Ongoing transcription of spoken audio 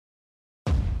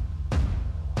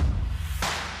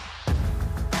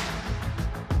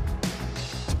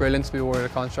brilliant to be awarded a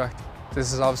contract.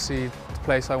 This is obviously the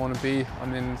place I want to be. I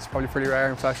mean, it's probably pretty rare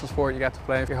in professional sport you get to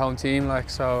play for your home team,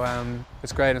 so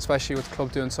it's great, especially with the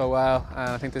club doing so well. And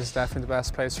I think this is definitely the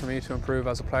best place for me to improve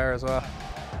as a player as well.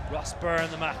 Ross Byrne,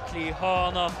 the Mackley,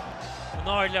 Hana,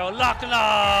 Norlo,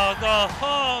 Lockalow, go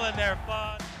home and they're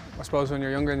fun. I suppose when you're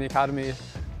younger in the academy,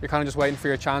 you're kind of just waiting for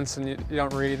your chance, and you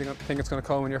don't really think it's going to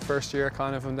come in your first year,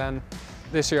 kind of. And then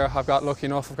this year I've got lucky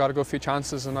enough, I've got a good few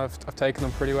chances, and I've taken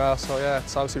them pretty well. So yeah,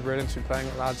 it's obviously brilliant to be playing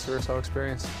with lads who are so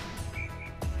experienced.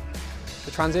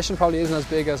 The transition probably isn't as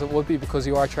big as it would be because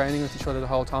you are training with each other the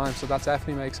whole time, so that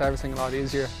definitely makes everything a lot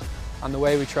easier. And the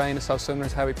way we train is so similar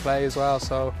to how we play as well,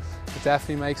 so it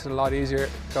definitely makes it a lot easier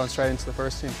going straight into the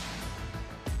first team.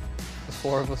 There's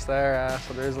 4 of us there,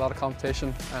 so there is a lot of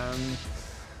competition.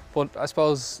 But I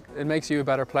suppose it makes you a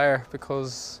better player,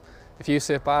 because if you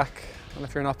sit back and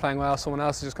if you're not playing well, someone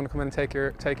else is just going to come in and take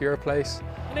your place.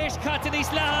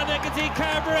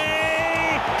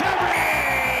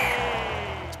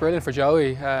 It's brilliant for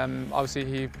Joey. Obviously,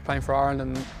 he playing for Ireland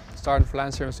and starting for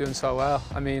Leinster and was doing so well.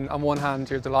 I mean, on one hand,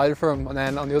 you're delighted for him, and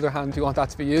then on the other hand, you want that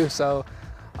to be you. So,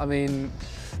 I mean,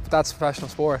 that's professional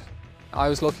sport. I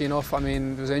was lucky enough. I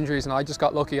mean, there was injuries, and I just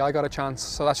got lucky. I got a chance,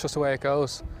 so that's just the way it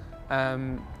goes.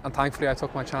 And thankfully, I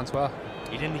took my chance well.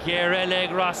 You didn't hear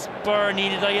Leg Ross Byrne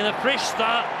needed in the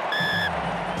Frista.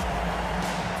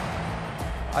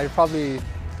 I'd probably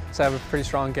say I'm a pretty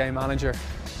strong game manager.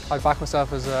 I'd back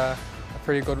myself as a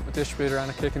pretty good distributor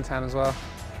and a kicking 10 as well.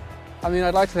 I mean,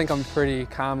 I'd like to think I'm pretty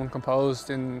calm and composed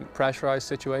in pressurised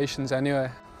situations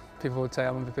anyway. People would say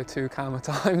I'm a bit too calm at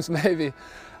times, maybe.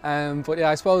 But yeah,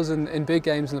 I suppose in big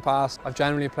games in the past, I've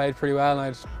generally played pretty well,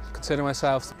 and I'd consider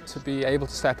myself to be able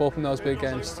to step up in those big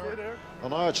games. And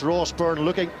now it's Ross Byrne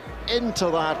looking into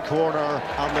that corner,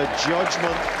 and the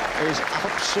judgment is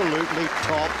absolutely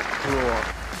top drawer.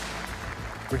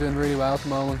 We're doing really well at the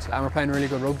moment, and we're playing really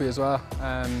good rugby as well,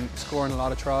 scoring a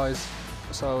lot of tries.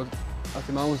 So at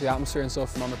the moment, the atmosphere and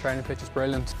stuff on the training pitch is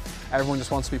brilliant. Everyone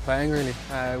just wants to be playing, really,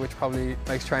 which probably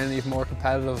makes training even more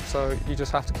competitive. So you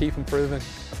just have to keep improving,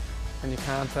 and you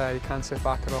can't sit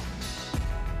back at all.